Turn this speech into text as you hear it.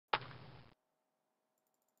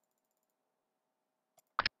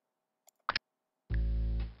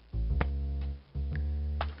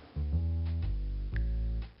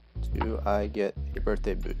do I get a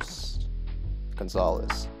birthday boost?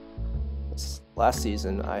 Gonzalez. Last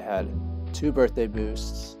season I had 2 birthday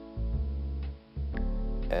boosts,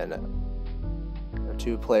 and there were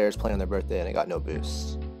 2 players playing on their birthday and I got no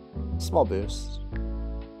boosts. Small boost.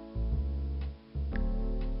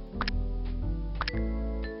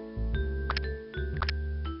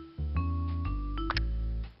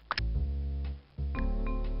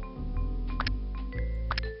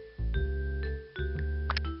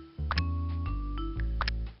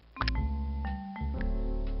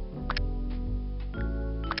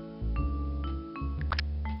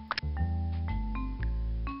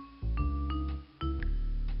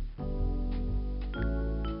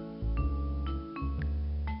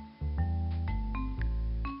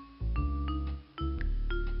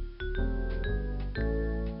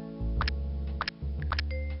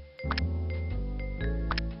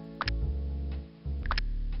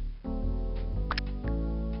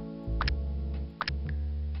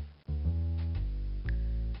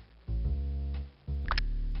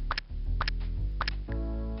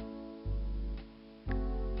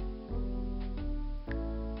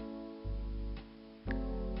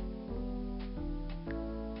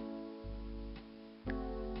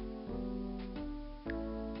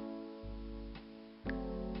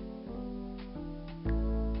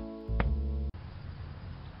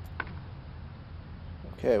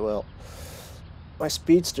 Okay, well, my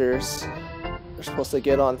speedsters are supposed to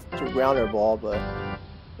get on through grounder ball, but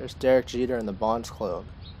there's Derek Jeter and the Bonds clone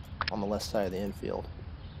on the left side of the infield.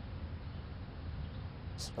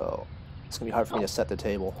 So it's gonna be hard for me to set the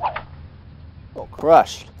table. Oh,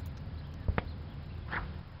 crushed.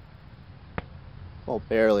 Oh,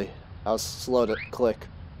 barely. I was slow to click.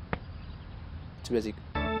 Too busy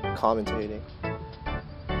commentating.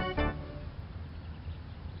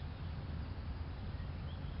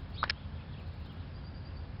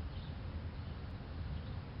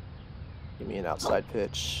 Give me an outside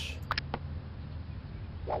pitch.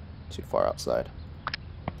 Too far outside.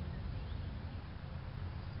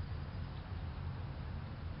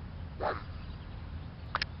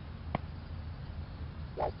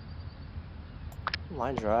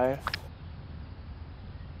 Line drive.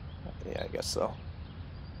 Yeah, I guess so.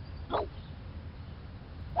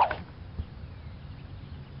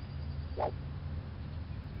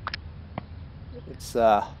 It's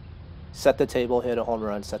set the table, hit a home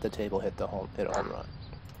run, set the table, hit a home run.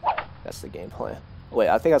 That's the game plan. Wait,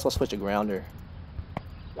 I think I was supposed to switch a grounder.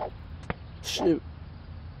 Shoot.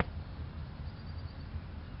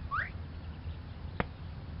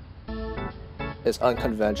 It's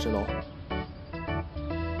unconventional.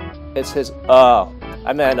 It's his, oh,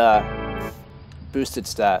 I meant boosted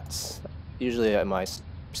stats. Usually at my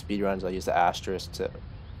speed runs I use the asterisk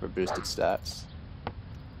for boosted stats.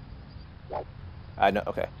 I know,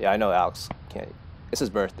 okay, yeah, I know Alex can't. It's his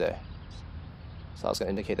birthday, so I was gonna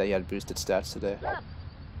indicate that he had boosted stats today.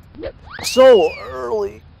 So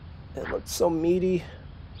early, it looked so meaty.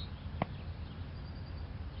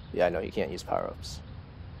 Yeah, I know you can't use power-ups.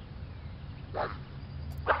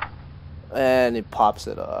 And he pops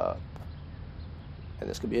it up, and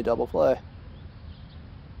this could be a double play.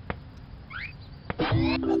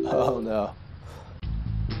 Oh no.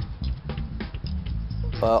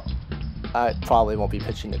 Well, I probably won't be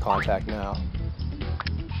pitching to contact now.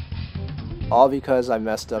 All because I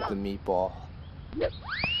messed up the meatball.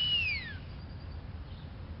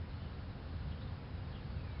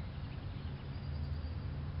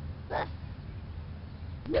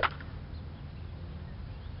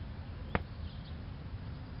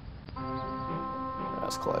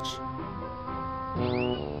 That's clutch.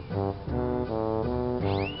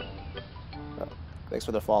 Oh, thanks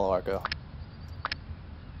for the follow, Arco.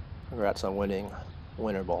 Congrats on winning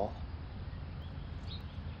winter ball.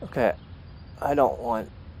 Okay, I don't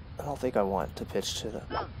think I want to pitch to the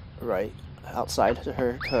right outside to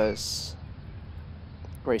her because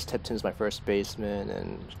Grace Tipton's my first baseman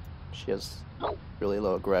and she has really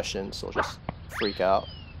low aggression, so I'll just freak out.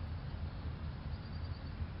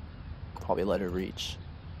 Probably let her reach.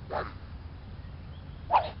 Okay,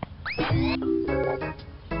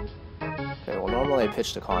 well normally I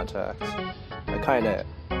pitch to contact. I kinda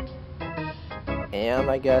am,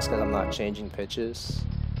 I guess, because I'm not changing pitches.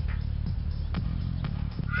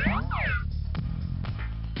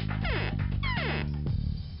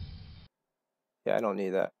 Yeah, I don't need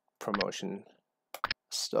that promotion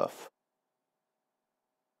stuff.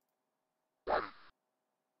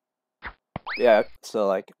 Yeah, so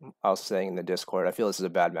like I was saying in the Discord, I feel this is a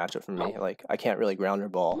bad matchup for me. Like, I can't really grounder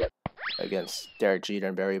ball against Derek Jeter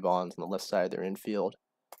and Barry Bonds on the left side of their infield.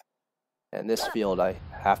 And this field, I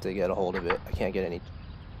have to get a hold of it. I can't get any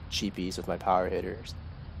cheapies with my power hitters.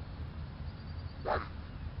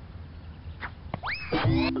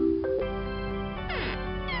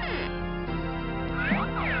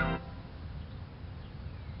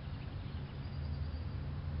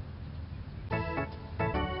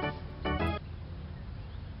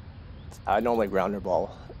 I normally grounder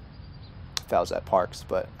ball if I was at Parks,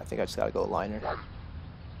 but I think I just gotta go liner.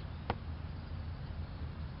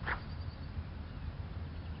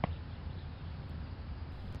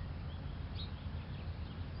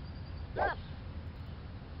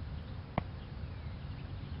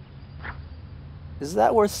 Is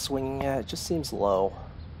that worth swinging at? It just seems low.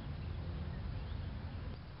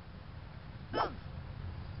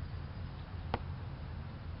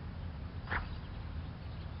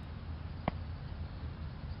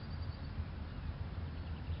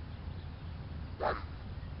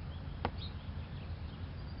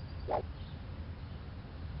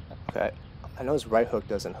 Okay, I know his right hook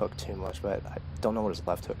doesn't hook too much, but I don't know what his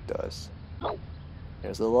left hook does.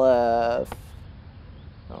 Here's the left.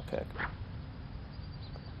 Okay.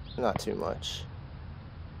 Not too much.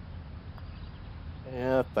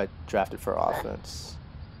 Yep, I drafted for offense.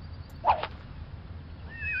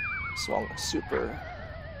 Swung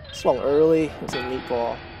early. It was a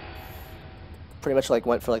meatball. Pretty much like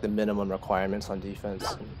went for like the minimum requirements on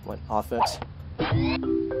defense and went offense.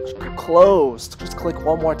 Closed. Just click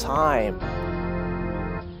one more time.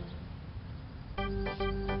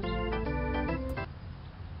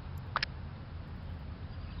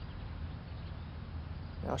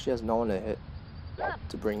 Now she has no one to hit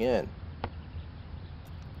to bring in.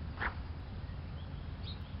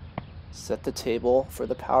 Set the table for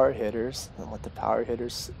the power hitters and let the power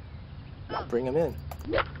hitters bring them in.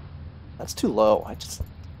 That's too low. What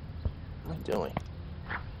am I doing?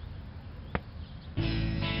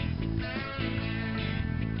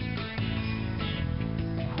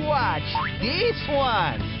 Watch this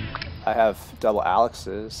one! I have double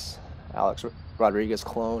Alex's. Alex Rodriguez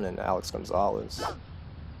clone and Alex Gonzalez.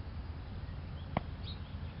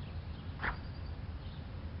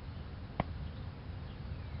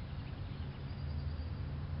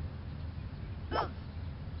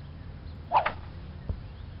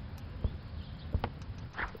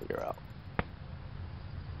 You're out.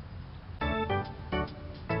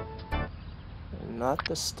 Not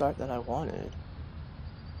the start that I wanted.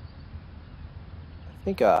 I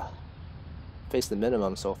think faced the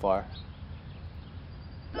minimum so far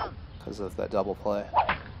because of that double play.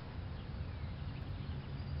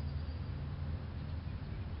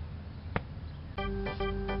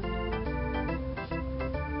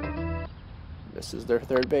 This is their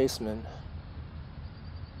third baseman,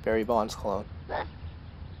 Barry Bonds clone.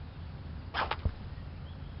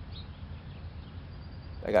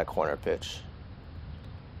 I got corner pitch.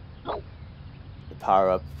 The power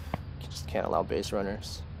up just can't allow base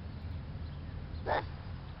runners.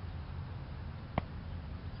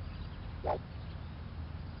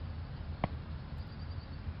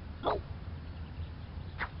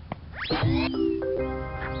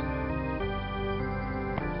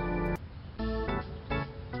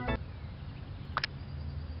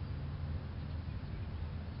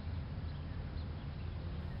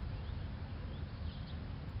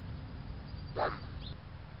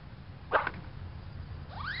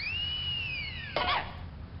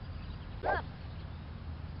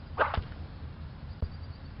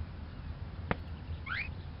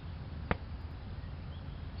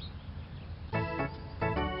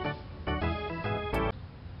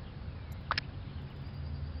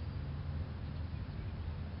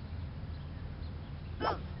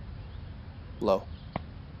 Low.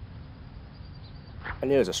 I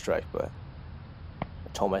knew it was a strike, but I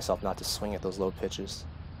told myself not to swing at those low pitches.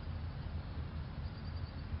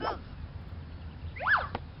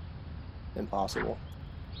 Impossible.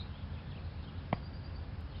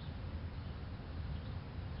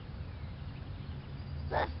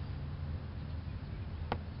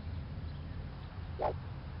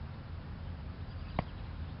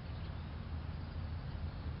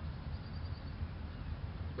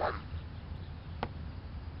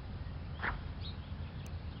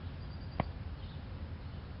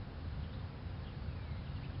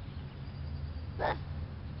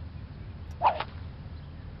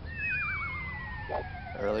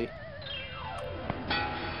 Early.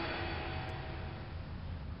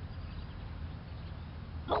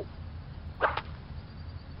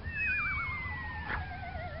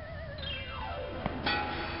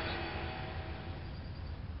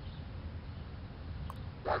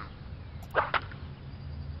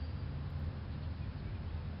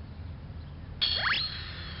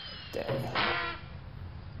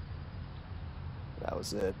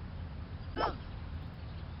 was it.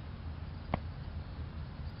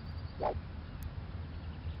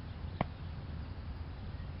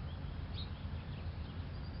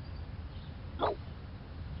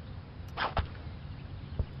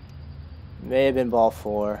 May have been ball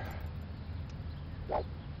 4. Oh,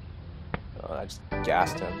 I just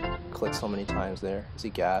gassed him. Clicked so many times there. Is he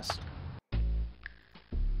gassed?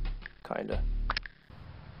 Kinda.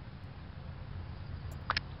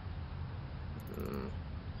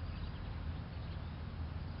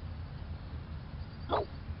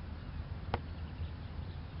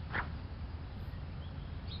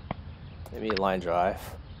 Maybe a line drive.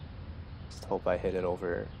 Just hope I hit it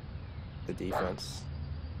over the defense.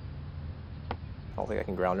 I don't think I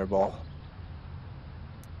can grounder ball.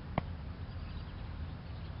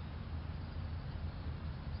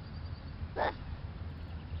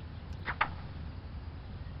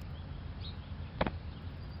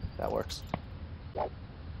 That works.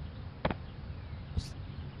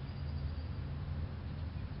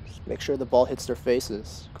 Just make sure the ball hits their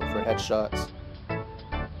faces. Go for headshots.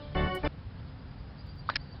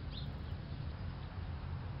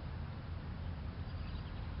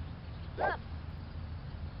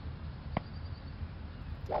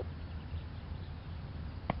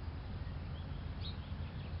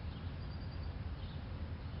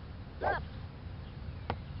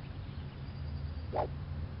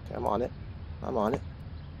 Okay, I'm on it. I'm on it.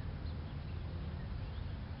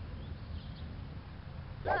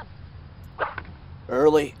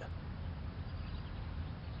 Early.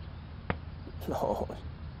 No.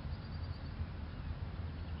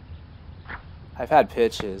 I've had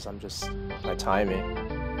pitches, I'm just my timing.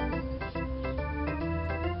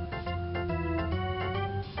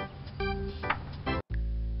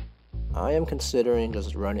 I am considering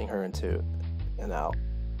just running her into an out.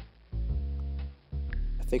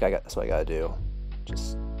 I think that's what I gotta do.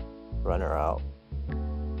 Just run her out.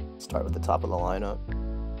 Start with the top of the lineup.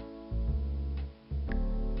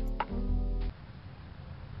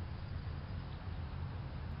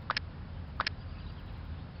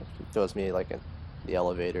 He throws me like in the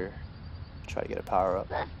elevator. Try to get a power up.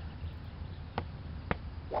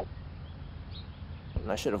 And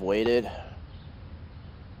I should have waited.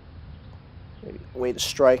 Maybe wait to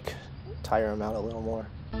strike. Tire him out a little more.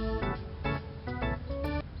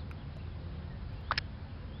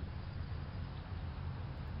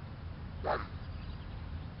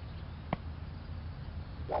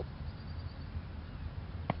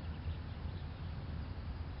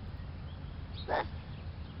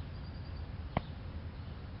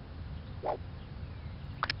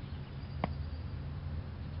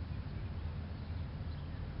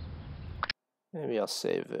 Maybe I'll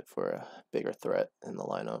save it for a bigger threat in the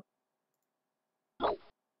lineup.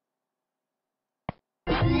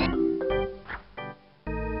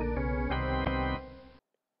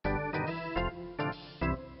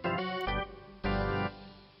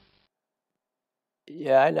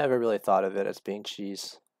 Yeah, I never really thought of it as being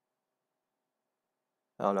cheese.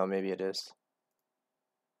 I don't know, maybe it is.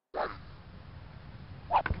 I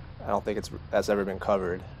don't think that's ever been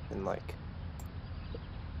covered in like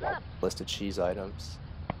listed cheese items.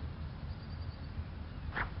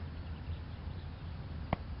 I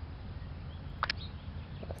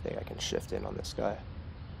think I can shift in on this guy.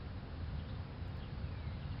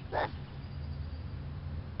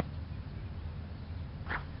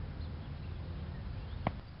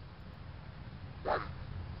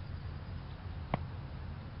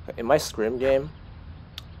 In my scrim game,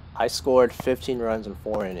 I scored 15 runs in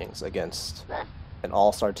 4 innings against an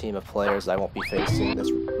all-star team of players I won't be facing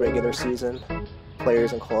this regular season.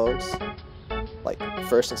 Players and clones, like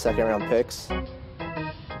first and second round picks.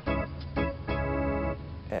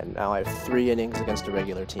 And now I have 3 innings against a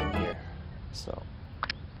regular team here. So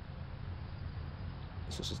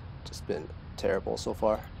this has just been terrible so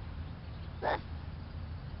far.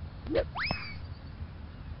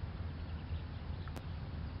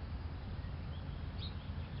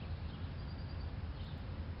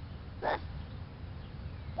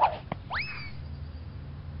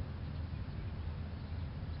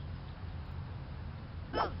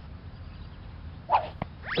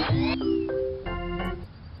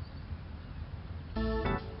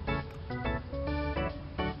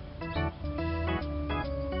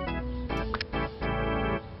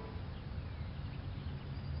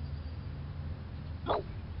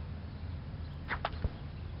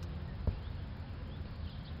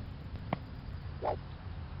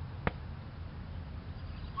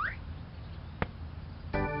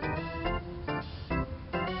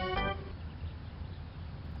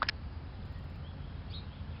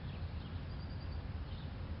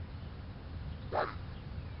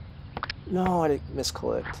 No, I didn't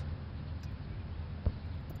misclicked.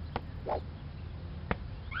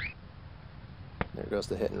 There goes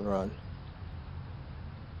the hit and run.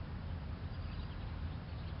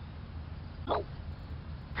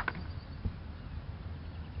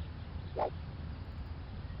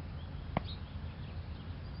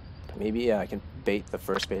 Maybe, yeah, I can bait the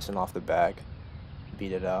first baseman off the bag.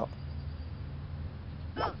 Beat it out.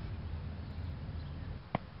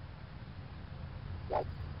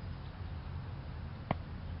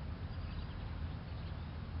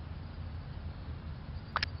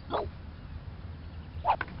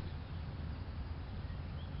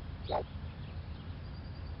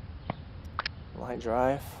 Line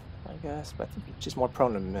drive, I guess, but I think she's more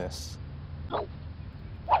prone to miss.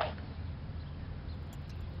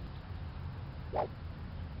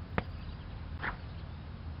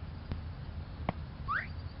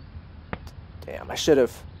 Damn, I should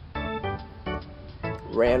have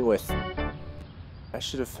ran with. I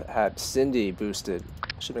should have had Cindy boosted.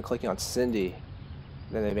 I should have been clicking on Cindy.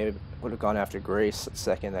 Then they maybe would have gone after Grace at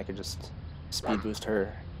second. I could just speed boost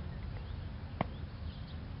her.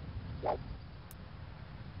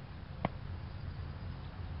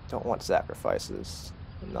 Don't want sacrifices.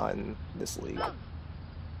 Not in this league.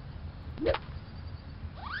 That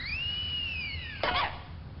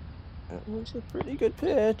was a pretty good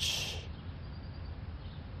pitch.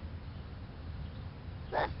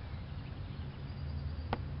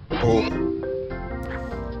 Oh.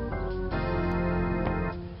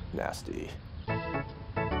 Nasty.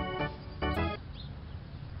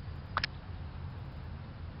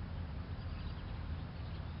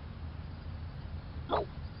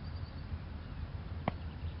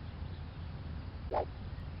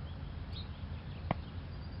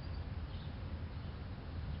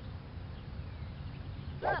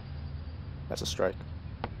 That's a strike.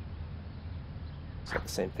 It's like the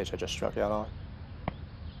same pitch I just struck out on.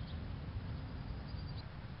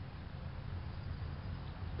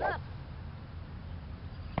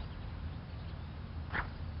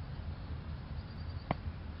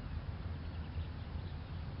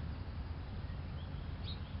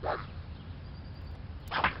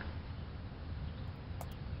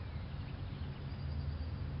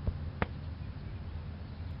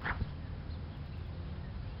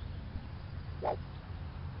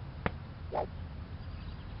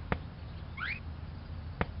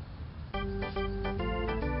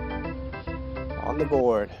 On the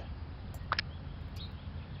board.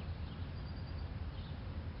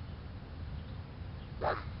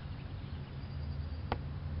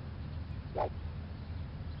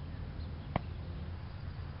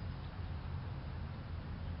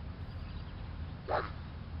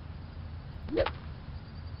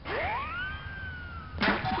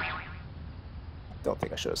 Don't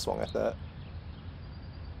think I should have swung at that.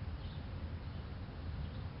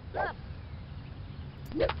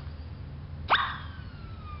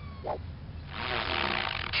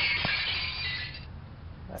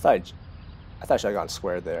 I thought I should have gone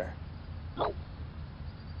square there.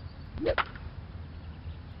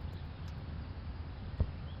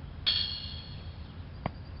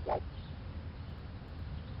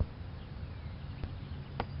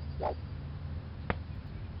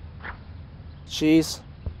 Cheese.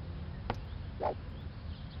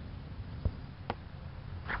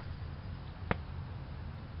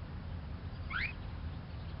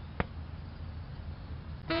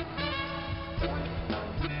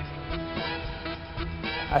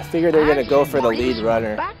 I figured they're gonna go for the lead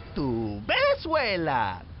runner. Back to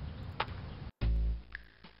Venezuela.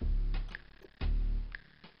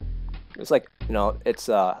 It's like, you know, it's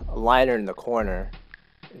a liner in the corner,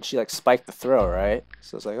 and she like spiked the throw, right?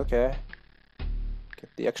 So it's like, okay, get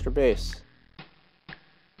the extra base.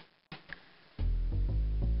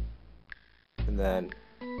 And then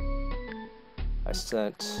I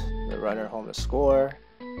sent the runner home to score.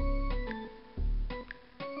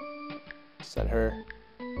 Sent her.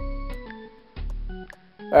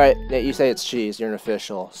 Alright, Nate, you say it's cheese. You're an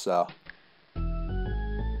official, so.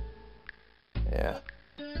 Yeah.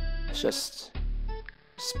 It's just.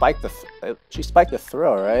 She spiked the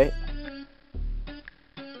throw, right?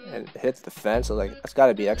 And hits the fence, so like, that's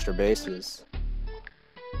gotta be extra bases.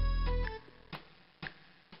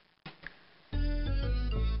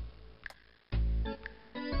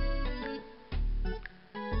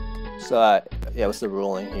 So, yeah, what's the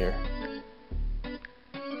ruling here?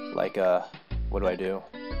 Like, what do I do?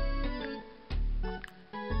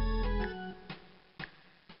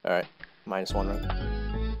 Alright, -1 run.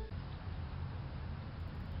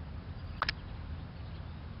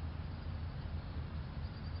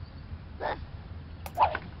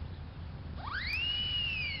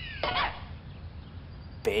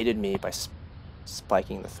 baited me by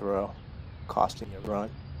spiking the throw, costing me a run.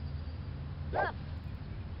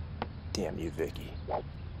 Damn you, Vicky.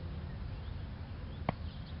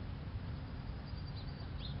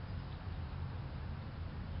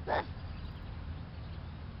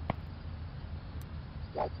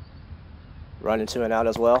 Run into and out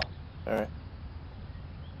as well. All right.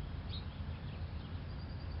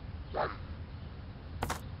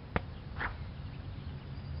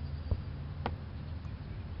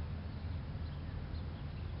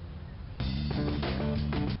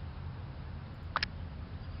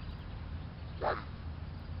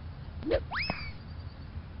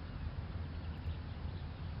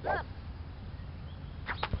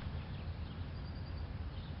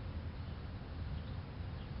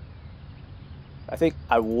 I think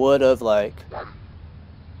I would have, like,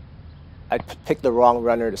 I picked the wrong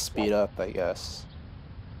runner to speed up, I guess.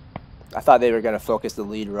 I thought they were going to focus the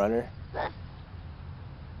lead runner.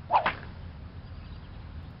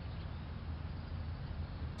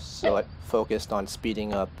 So I focused on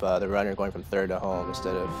speeding up the runner going from third to home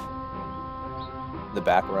instead of the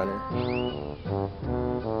back runner.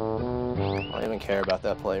 I don't even care about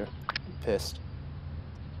that player. I'm pissed.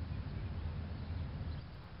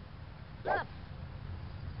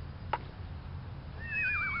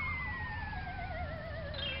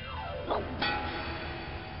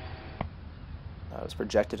 I was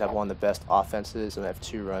projected to have one of the best offenses and I have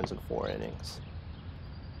 2 runs in 4 innings.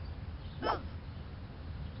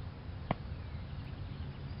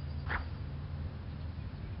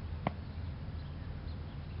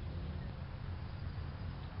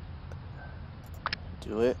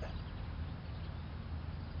 Do it.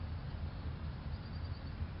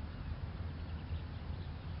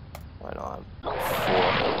 Why not?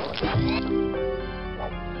 4.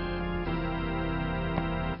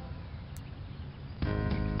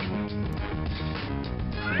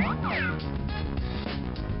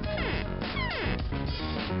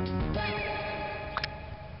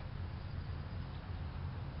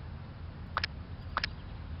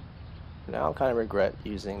 Now I kind of regret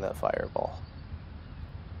using that fireball.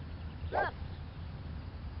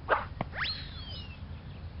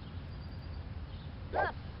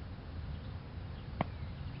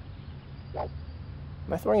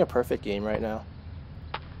 Am I throwing a perfect game right now?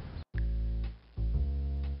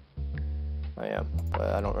 I am,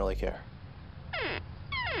 but I don't really care.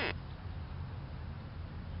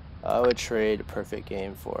 I would trade a perfect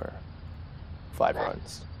game for 5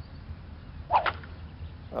 runs.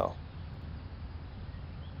 Oh.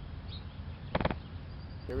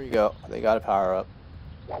 Here we go. They got a power up.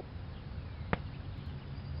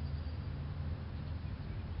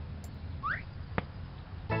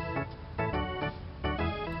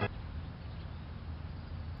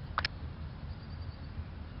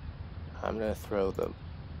 I'm gonna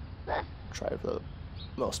try the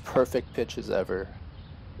most perfect pitches ever.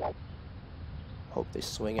 Hope they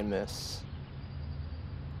swing and miss.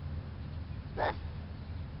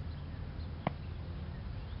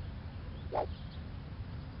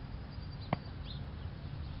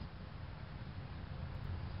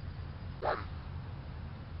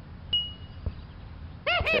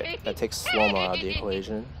 Okay, that takes slow-mo out of the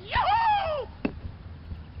equation.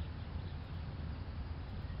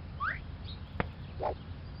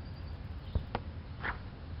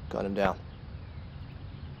 Got him down.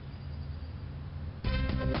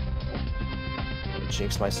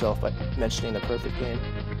 Jinx myself by mentioning the perfect game.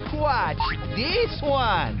 Watch this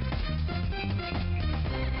one.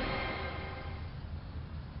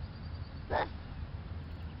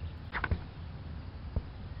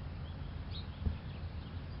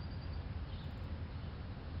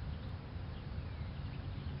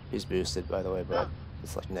 He's boosted, by the way, but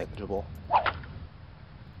it's like negligible.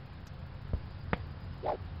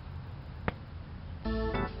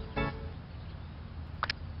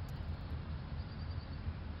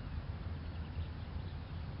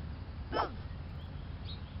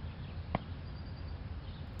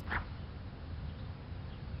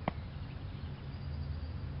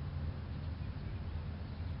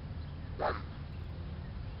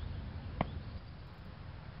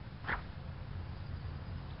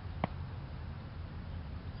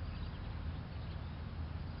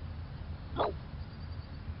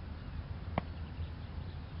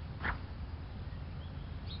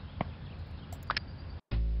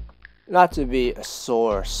 Not to be a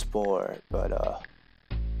sore sport, but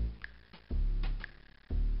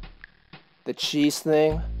the cheese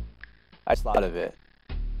thing, I just thought of it.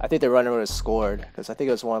 I think the runner would have scored because I think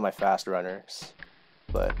it was one of my fast runners,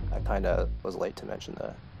 but I kind of was late to mention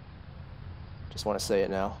that. Just want to say it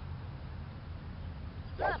now.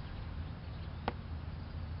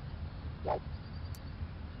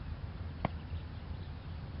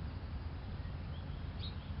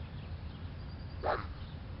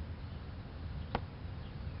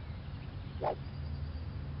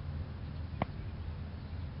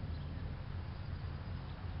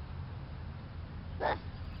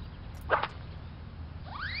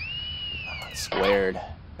 squared.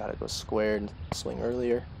 Gotta go squared and swing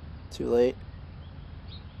earlier. Too late.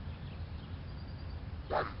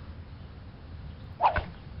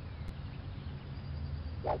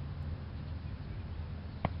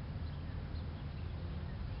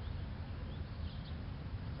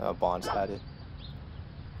 Bonds had it.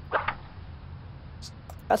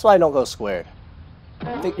 That's why I don't go squared.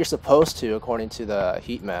 I think you're supposed to, according to the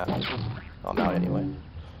heat map. I'm out anyway.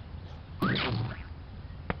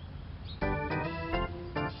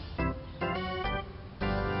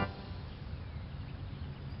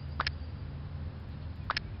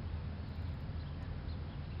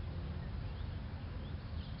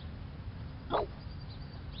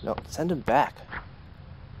 No, send him back.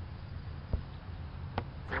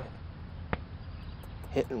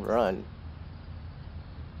 Hit and run. You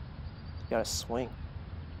gotta swing.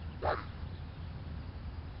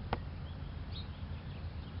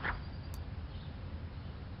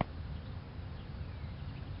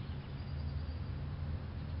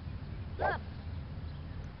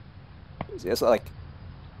 It's like,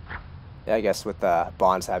 yeah, I guess with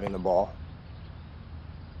Bonds having the ball.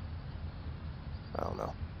 I don't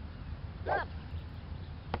know.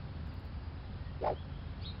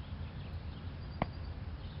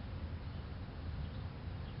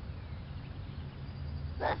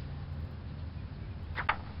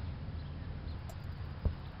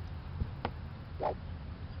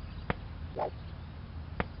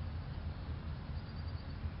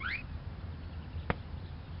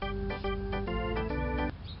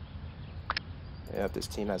 Yeah, if this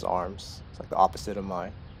team has arms, it's like the opposite of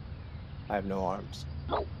mine. I have no arms.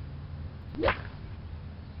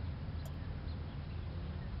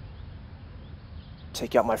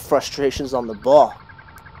 Take out my frustrations on the ball.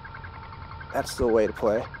 That's the way to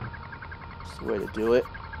play. That's the way to do it.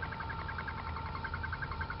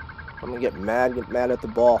 I'm gonna get mad at the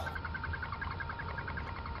ball.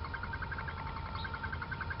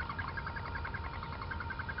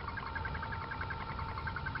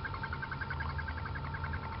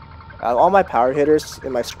 All my power hitters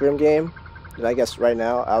in my scrim game, and I guess right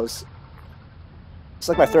now, it's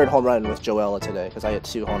like my third home run with Joella today, because I hit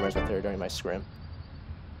 2 homers with her during my scrim.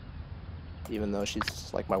 Even though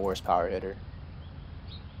she's like my worst power hitter.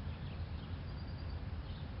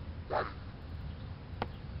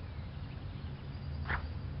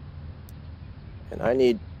 And I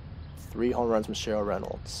need 3 home runs from Cheryl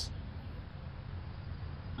Reynolds.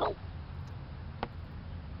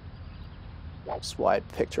 That's why I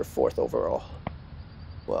picked her 4th overall.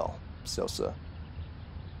 Well, Sosa.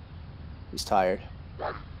 He's tired.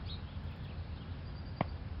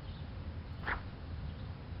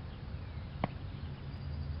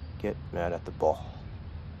 Get mad at the ball.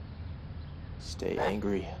 Stay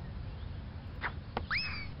angry.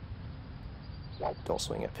 Don't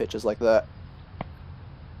swing at pitches like that.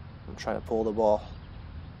 I'm trying to pull the ball.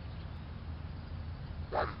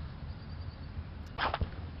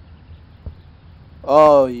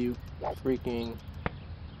 Oh, you freaking...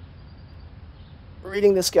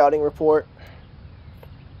 Reading the scouting report.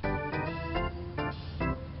 I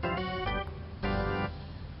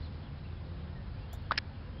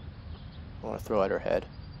want to throw at her head.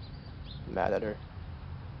 I'm mad at her.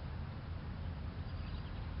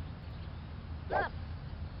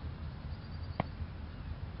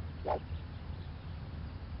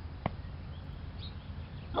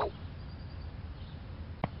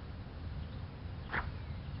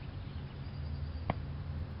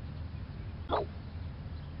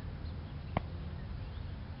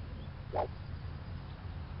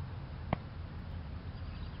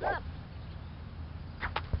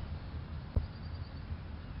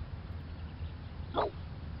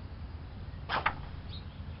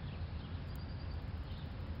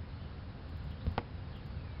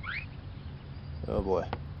 Oh boy.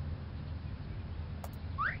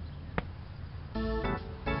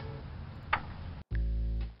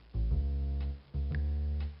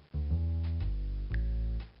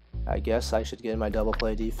 I guess I should get in my double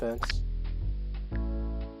play defense.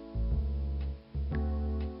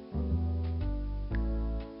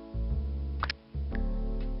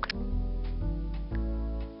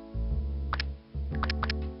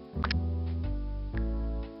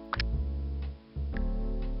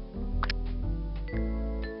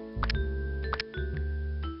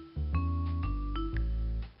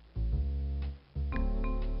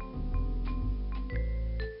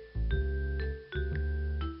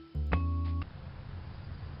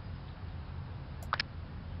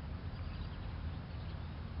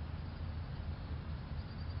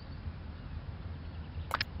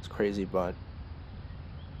 Crazy bunt.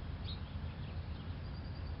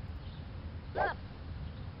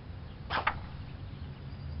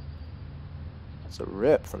 It's a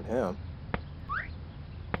rip from him.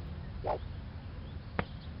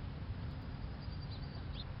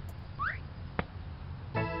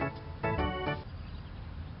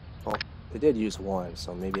 Well, they did use one,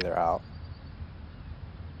 so maybe they're out.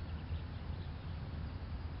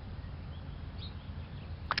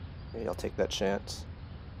 Maybe I'll take that chance.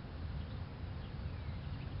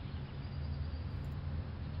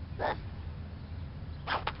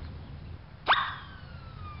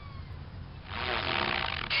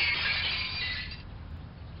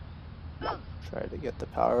 Try to get the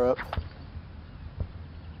power up.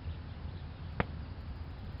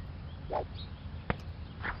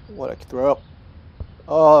 What a throw.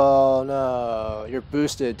 Oh no, you're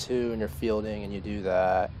boosted too and you're fielding and you do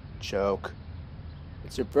that. Joke.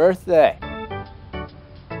 It's your birthday.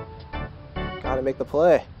 Gotta make the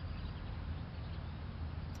play.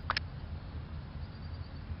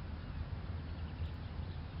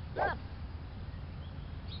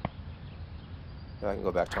 I can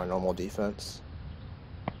go back to our normal defense.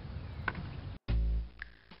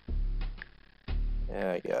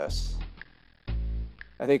 Yeah, I guess.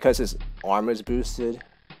 I think because his arm is boosted,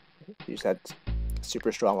 he just had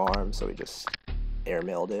super strong arm, so he just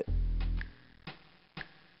airmailed it.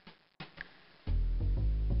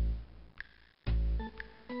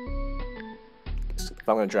 If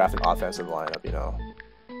I'm going to draft an offensive lineup, you know,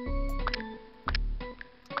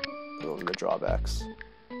 those are the drawbacks.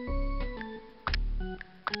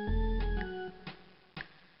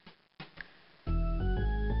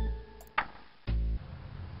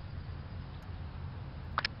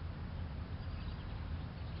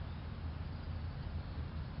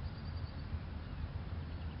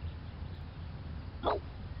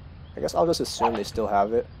 I guess I'll just assume they still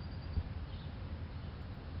have it.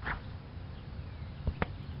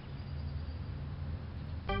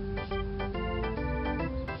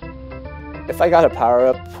 If I got a power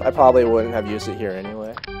up, I probably wouldn't have used it here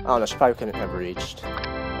anyway. I don't know, she probably couldn't have reached.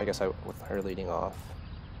 I guess with her leading off,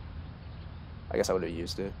 I guess I would have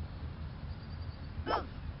used it.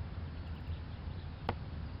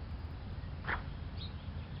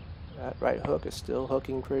 That right hook is still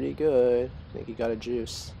hooking pretty good. I think he got a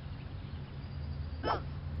juice.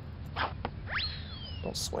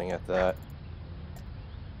 Don't swing at that.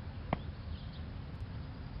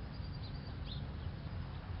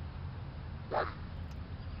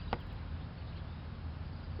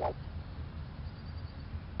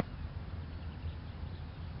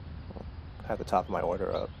 Have the top of my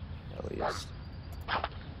order up, at least.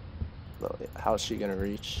 How's she gonna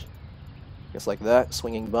reach? Just like that,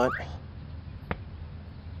 swinging bunt.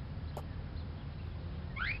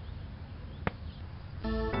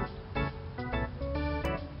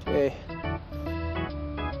 Okay.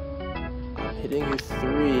 I'm hitting you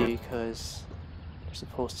 3 because you're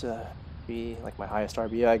supposed to be like my highest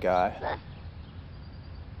RBI guy.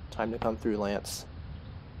 Time to come through, Lance.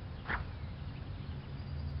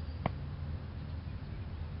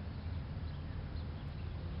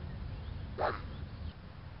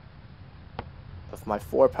 Of my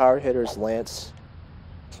 4 power hitters, Lance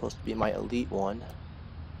is supposed to be my elite one.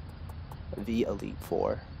 The elite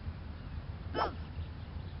 4.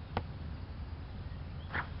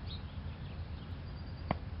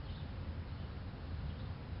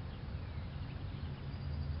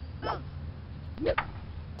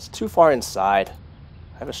 It's too far inside.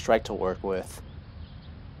 I have a strike to work with.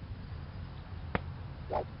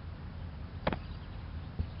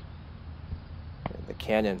 The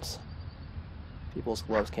cannons. People's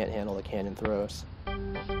gloves can't handle the cannon throws.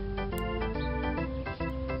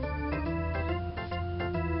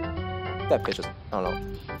 That pitch is, I don't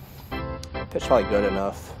know. Pitch probably good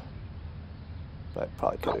enough, but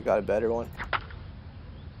probably could have got a better one.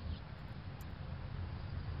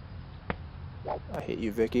 I hate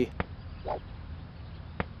you, Vicky.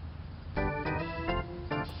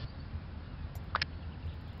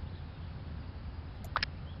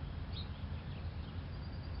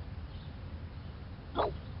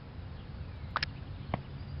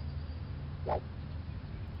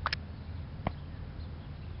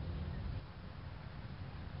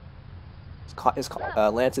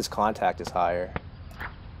 Lance's contact is higher.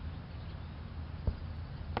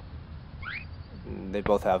 They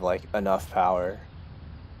both have like enough power,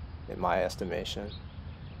 in my estimation.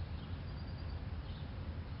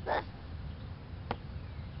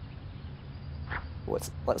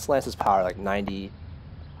 What's Lance's power? Like 90,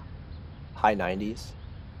 high 90s.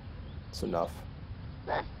 It's enough.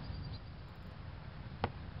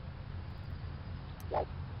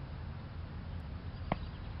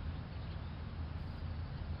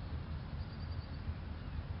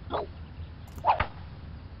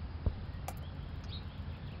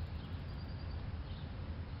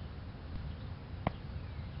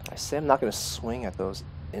 say I'm not gonna swing at those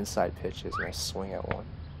inside pitches, and I swing at one.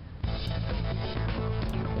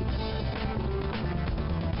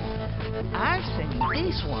 I'm sending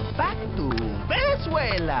this one back to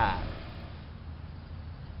Venezuela.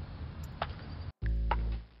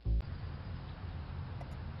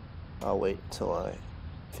 I'll wait until I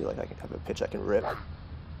feel like I can have a pitch I can rip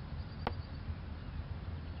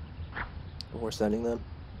before sending them.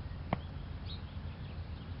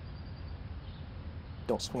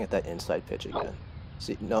 Don't swing at that inside pitch again.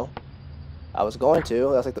 See, no. I was going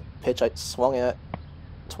to. That's like the pitch I swung at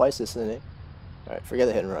twice this inning. Alright, forget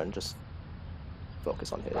the hit and run. Just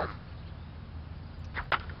focus on hitting.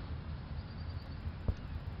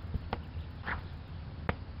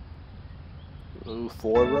 Ooh,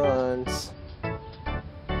 4 runs.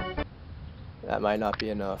 That might not be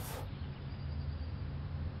enough.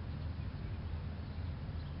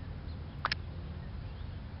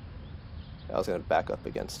 I was going to back up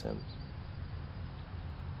against him.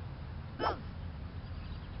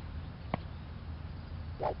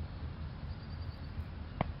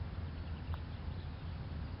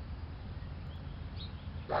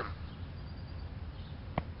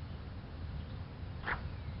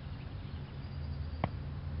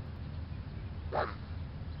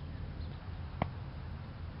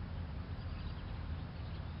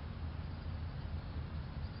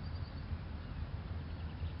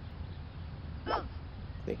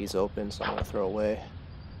 I think he's open, so I'm going to throw away.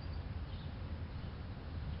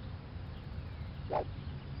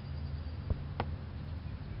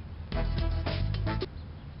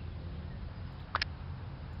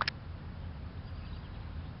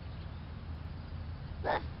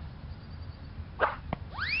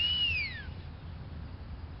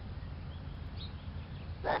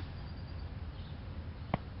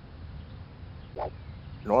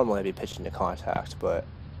 Normally I'd be pitching to contact, but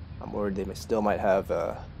I'm worried they still might have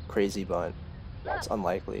a crazy bunt. It's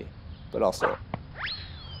unlikely, but also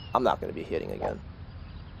I'm not going to be hitting again.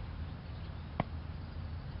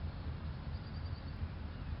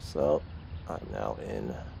 So I'm now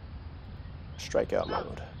in strikeout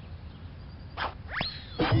mode.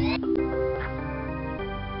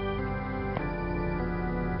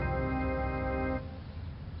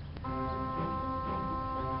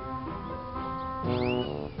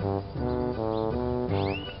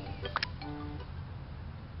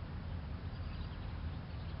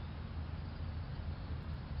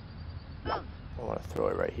 I want to throw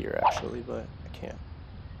it right here actually, but I can't.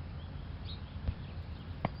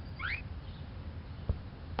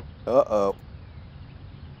 Uh-oh.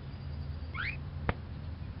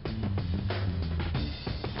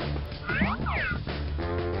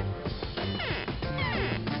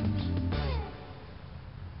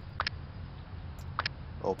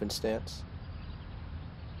 Open stance.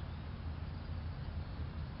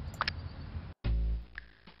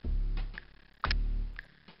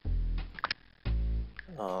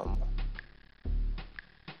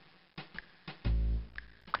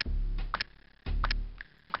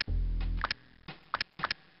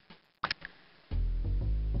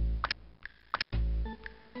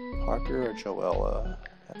 Parker or Joella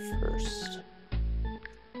at first?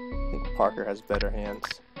 I think Parker has better hands.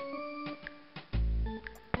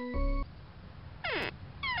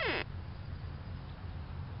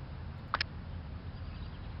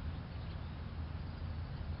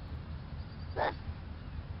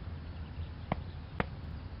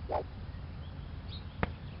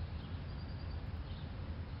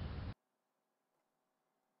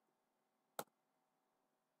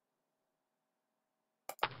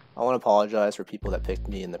 I want to apologize for people that picked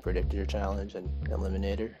me in the Predictor Challenge and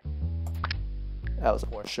Eliminator. That was a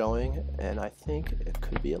poor showing, and I think it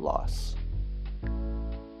could be a loss.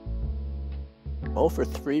 0 for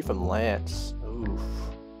 3 from Lance. Oof.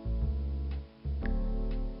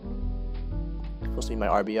 Supposed to be my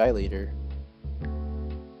RBI leader.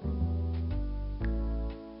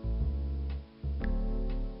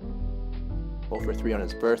 For 3 on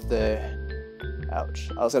his birthday.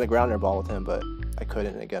 Ouch. I was gonna grounder ball with him, but I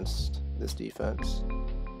couldn't against this defense.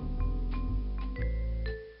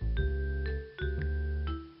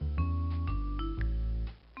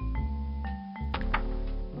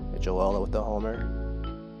 Joella with the homer.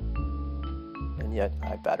 And yet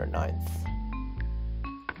I batter 9th.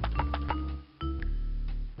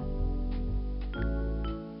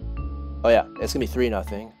 Oh yeah, it's gonna be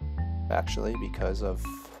 3-0 actually because of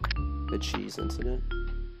the cheese incident.